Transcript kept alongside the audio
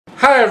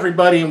Hi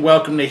everybody and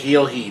welcome to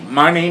Heel Heat.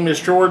 My name is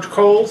George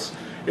Coles,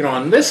 and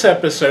on this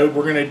episode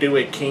we're going to do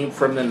It Came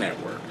From the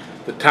Network.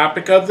 The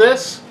topic of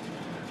this,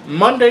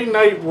 Monday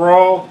Night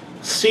Raw,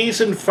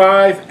 Season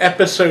 5,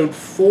 Episode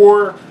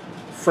 4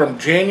 from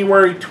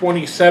January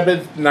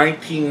 27th,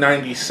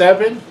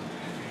 1997.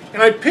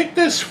 And I picked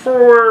this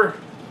for,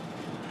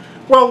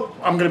 well,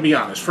 I'm going to be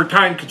honest, for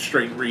time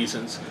constraint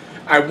reasons.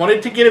 I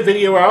wanted to get a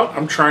video out.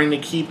 I'm trying to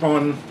keep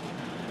on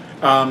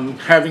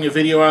having a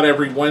video out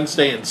every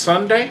Wednesday and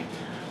Sunday.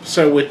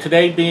 So with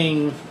today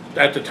being,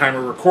 at the time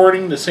of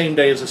recording, the same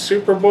day as the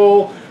Super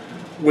Bowl,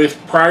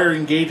 with prior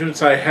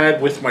engagements I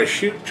had with my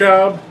shoot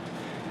job,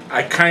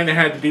 I kind of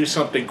had to do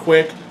something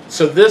quick.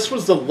 So this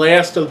was the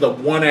last of the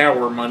 1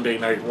 hour Monday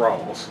Night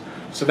Raws.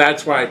 So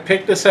that's why I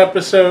picked this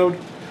episode,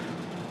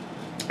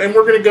 and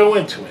we're going to go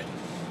into it.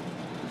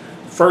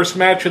 First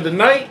match of the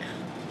night.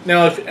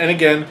 Now, and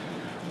again,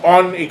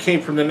 on It Came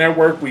From the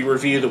Network, we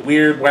review the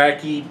weird,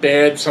 wacky,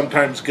 bad,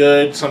 sometimes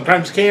good,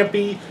 sometimes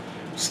campy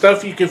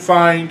stuff you can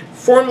find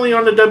formerly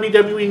on the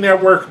WWE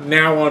Network,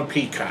 now on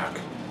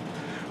Peacock.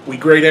 We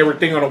grade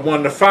everything on a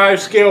 1 to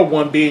 5 scale,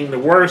 1 being the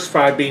worst,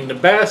 5 being the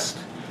best.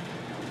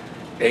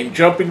 And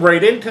jumping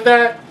right into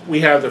that,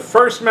 we have the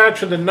first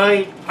match of the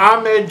night,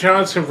 Ahmed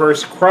Johnson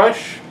vs.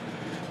 Crush.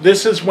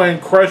 This is when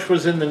Crush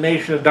was in the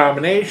Nation of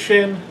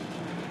Domination.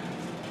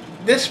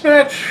 This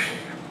match,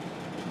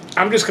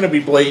 I'm just going to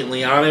be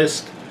blatantly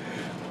honest,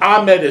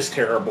 Ahmed is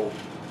terrible.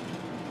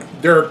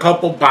 There are a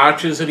couple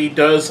botches that he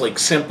does, like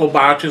simple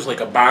botches,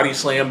 like a body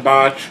slam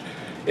botch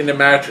in the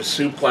match, a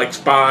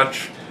suplex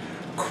botch.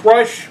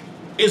 Crush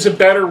is a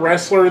better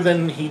wrestler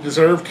than he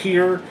deserved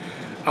here.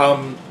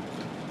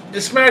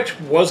 This match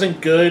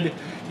wasn't good.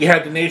 You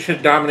had the Nation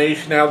of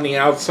Domination out on the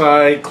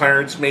outside,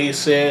 Clarence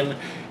Mason,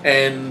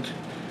 and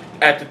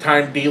at the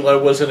time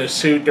D'Lo was in a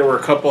suit. There were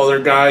a couple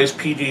other guys,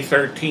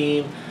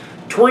 PG-13.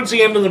 Towards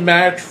the end of the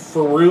match,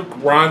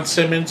 Farouk Ron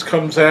Simmons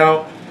comes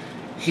out.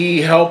 He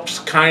helps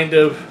kind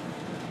of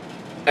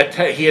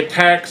he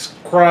attacks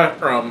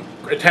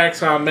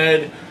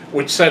Ahmed,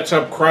 which sets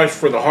up Crush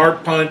for the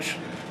heart punch.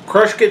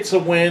 Crush gets the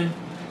win.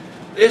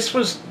 This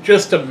was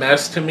just a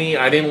mess to me.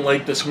 I didn't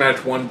like this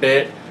match one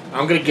bit.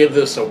 I'm going to give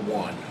this a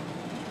 1.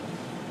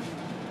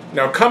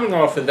 Now, coming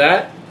off of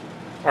that,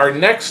 our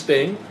next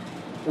thing,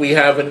 we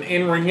have an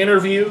in-ring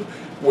interview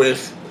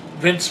with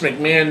Vince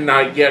McMahon,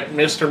 not yet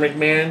Mr.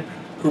 McMahon,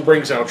 who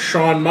brings out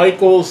Shawn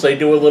Michaels. They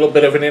do a little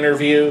bit of an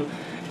interview.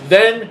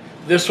 Then,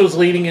 this was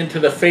leading into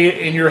the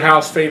In Your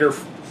House Fatal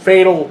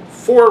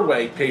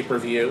 4-Way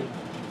pay-per-view.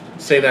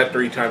 Say that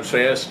 3 times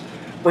fast.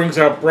 Brings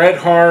out Bret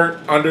Hart,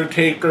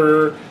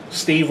 Undertaker,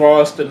 Steve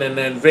Austin, and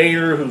then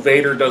Vader, who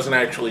Vader doesn't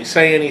actually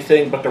say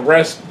anything, but the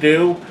rest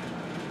do.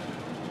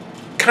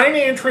 Kind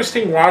of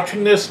interesting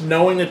watching this,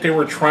 knowing that they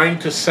were trying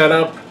to set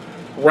up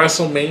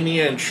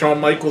WrestleMania and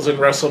Shawn Michaels in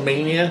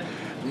WrestleMania,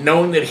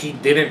 knowing that he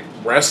didn't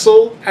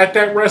wrestle at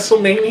that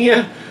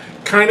WrestleMania.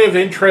 Kind of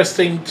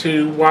interesting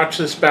to watch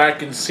this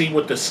back and see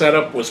what the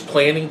setup was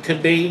planning to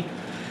be.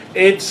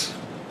 It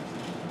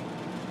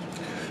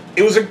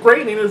was a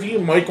great interview.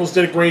 Michaels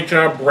did a great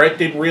job. Bret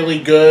did really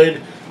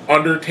good.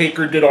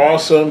 Undertaker did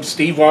awesome.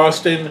 Steve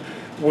Austin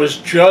was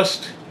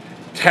just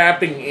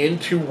tapping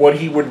into what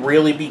he would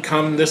really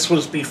become. This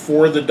was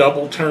before the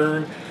double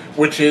turn,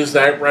 which is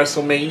that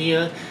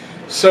WrestleMania.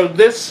 So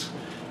this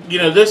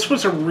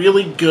was a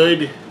really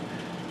good,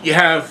 you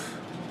have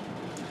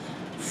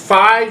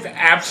 5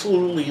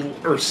 absolutely,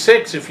 or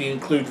 6 if you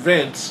include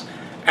Vince,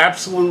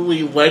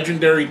 absolutely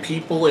legendary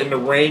people in the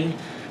ring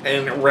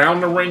and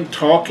around the ring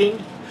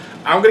talking.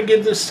 I'm going to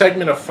give this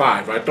segment a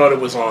 5. I thought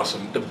it was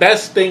awesome. The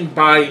best thing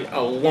by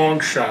a long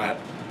shot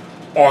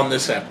on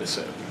this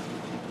episode.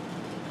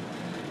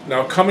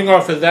 Now, coming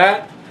off of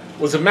that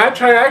was a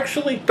match I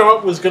actually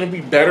thought was going to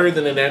be better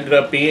than it ended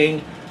up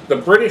being. The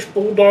British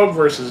Bulldog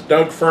versus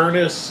Doug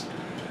Furnas.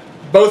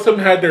 Both of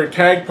them had their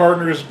tag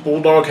partners.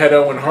 Bulldog had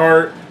Owen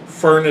Hart.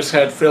 Furnas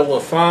had Phil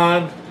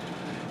LaFon.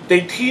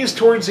 They teased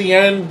towards the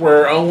end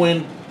where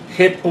Owen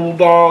hit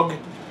Bulldog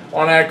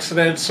on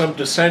accident, some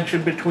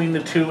dissension between the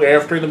two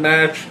after the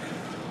match.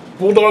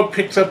 Bulldog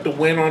picks up the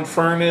win on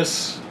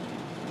Furnas.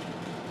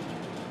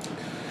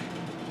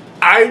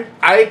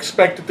 I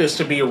expected this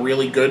to be a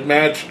really good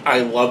match.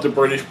 I love the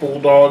British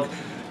Bulldog.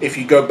 If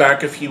you go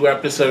back a few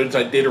episodes,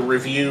 I did a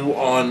review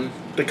on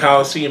the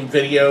Coliseum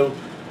video,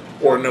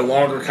 or no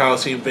longer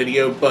Coliseum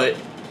video, but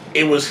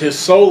it was his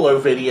solo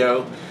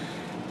video.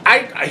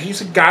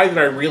 He's a guy that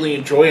I really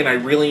enjoy, and I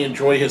really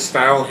enjoy his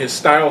style. His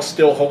style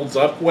still holds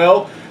up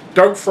well.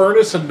 Doug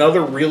Furnas,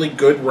 another really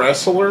good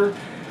wrestler.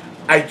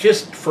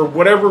 For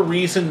whatever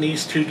reason,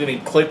 these two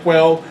didn't click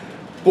well.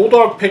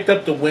 Bulldog picked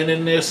up the win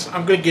in this.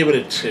 I'm going to give it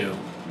a 2.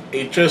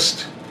 It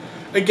just,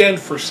 again,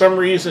 for some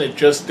reason, it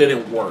just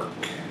didn't work.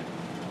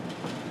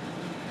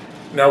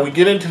 Now we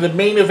get into the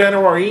main event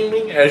of our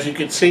evening. As you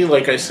can see,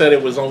 like I said,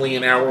 it was only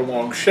an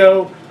hour-long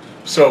show,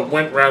 so it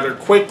went rather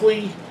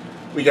quickly.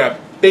 We got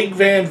Big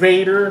Van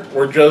Vader,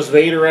 or just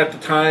Vader at the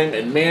time,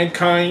 and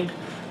Mankind,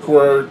 who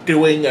are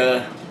doing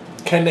a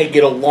can they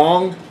get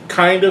along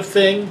kind of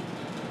thing.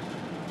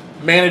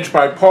 managed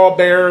by Paul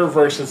Bearer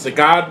versus the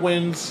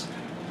Godwins,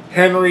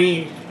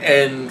 Henry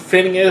and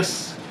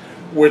Phineas,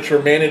 which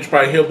are managed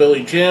by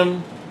Hillbilly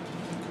Jim.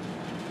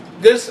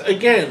 This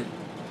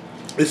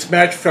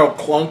match felt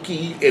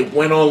clunky. It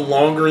went on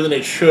longer than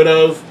it should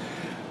have.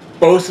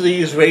 Both of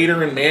these,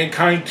 Vader and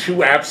Mankind,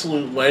 two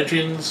absolute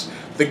legends.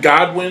 The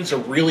Godwins, a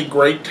really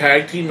great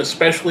tag team,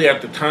 especially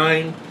at the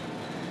time.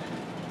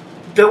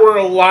 There were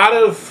a lot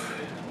of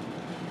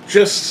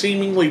just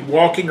seemingly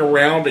walking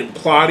around and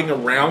plodding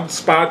around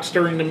spots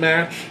during the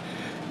match.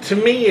 To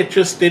me, it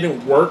just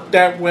didn't work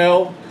that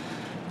well.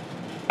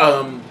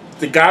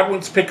 The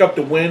Godwins pick up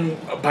the win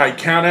by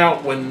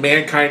countout when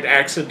Mankind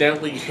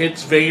accidentally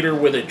hits Vader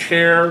with a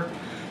chair.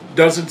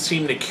 Doesn't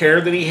seem to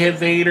care that he hit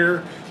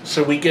Vader,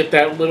 so we get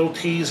that little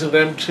tease of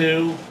them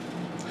too.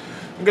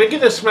 I'm going to give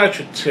this match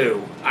a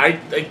 2.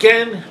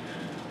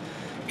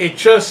 It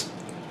just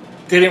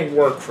didn't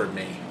work for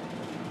me.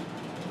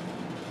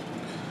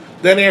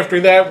 Then after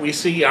that, we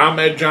see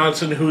Ahmed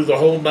Johnson, who the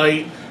whole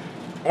night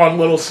on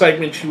little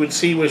segments you would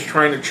see was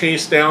trying to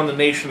chase down the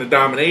Nation of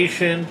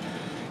Domination.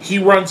 He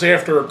runs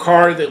after a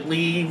car that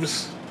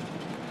leaves.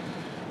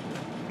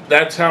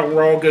 That's how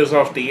Raw goes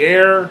off the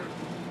air.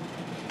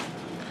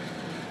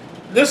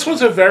 This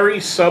was a very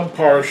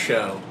subpar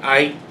show.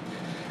 I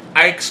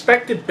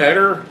expected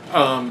better.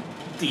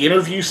 The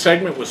interview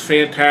segment was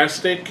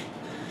fantastic.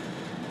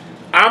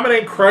 Ahmed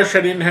and Crush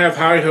I didn't have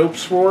high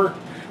hopes for.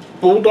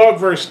 Bulldog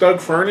versus Doug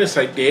Furnace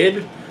I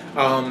did.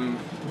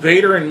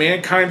 Vader and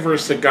Mankind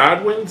versus the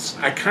Godwins,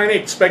 I kind of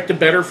expected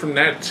better from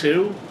that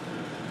too.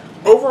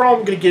 Overall,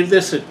 I'm going to give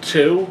this a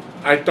 2.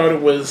 I thought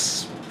it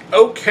was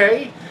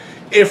okay.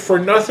 If for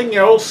nothing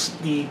else,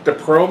 the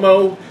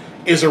promo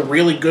is a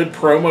really good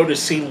promo to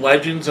see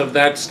legends of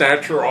that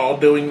stature all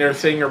doing their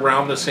thing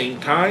around the same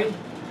time.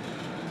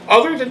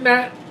 Other than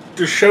that,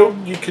 the show,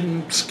 you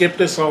can skip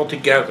this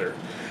altogether.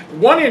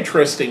 One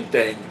interesting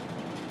thing,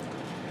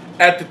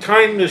 at the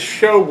time this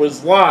show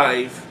was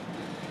live,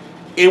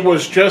 it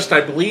was just, I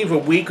believe, a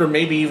week or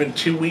maybe even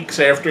 2 weeks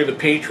after the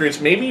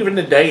Patriots, maybe even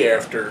the day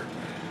after,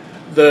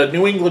 the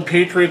New England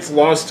Patriots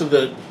lost to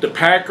the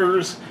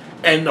Packers,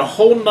 and the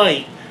whole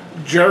night,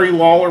 Jerry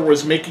Lawler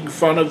was making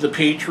fun of the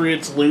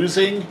Patriots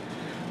losing,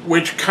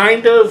 which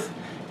kind of,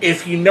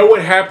 if you know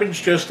what happens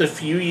just a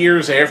few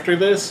years after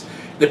this,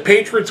 the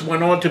Patriots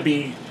went on to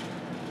be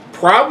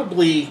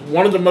probably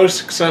one of the most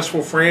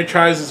successful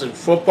franchises in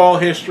football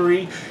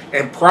history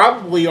and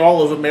probably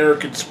all of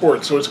American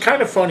sports. So it's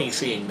kind of funny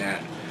seeing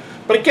that.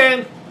 But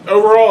again,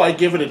 overall, I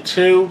give it a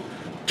 2.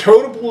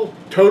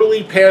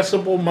 Totally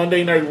passable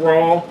Monday Night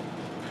Raw.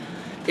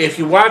 If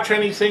you watch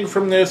anything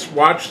from this,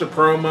 watch the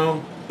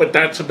promo. But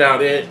that's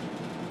about it.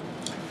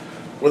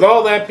 With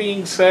all that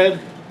being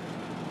said,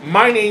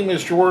 my name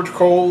is George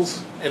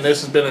Coles, and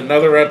this has been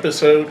another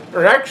episode.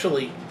 Or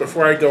actually,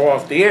 before I go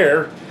off the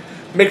air,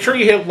 make sure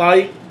you hit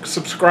like,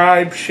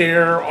 subscribe,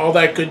 share, all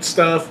that good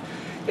stuff.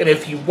 And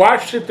if you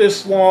watched it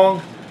this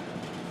long,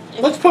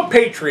 let's put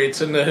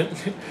Patriots in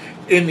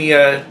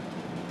the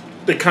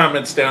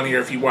comments down here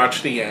if you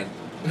watch the end.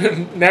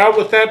 Now,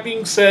 with that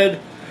being said,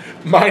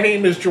 my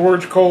name is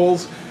George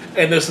Coles,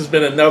 and this has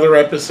been another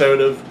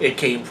episode of It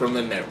Came From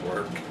the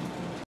Network.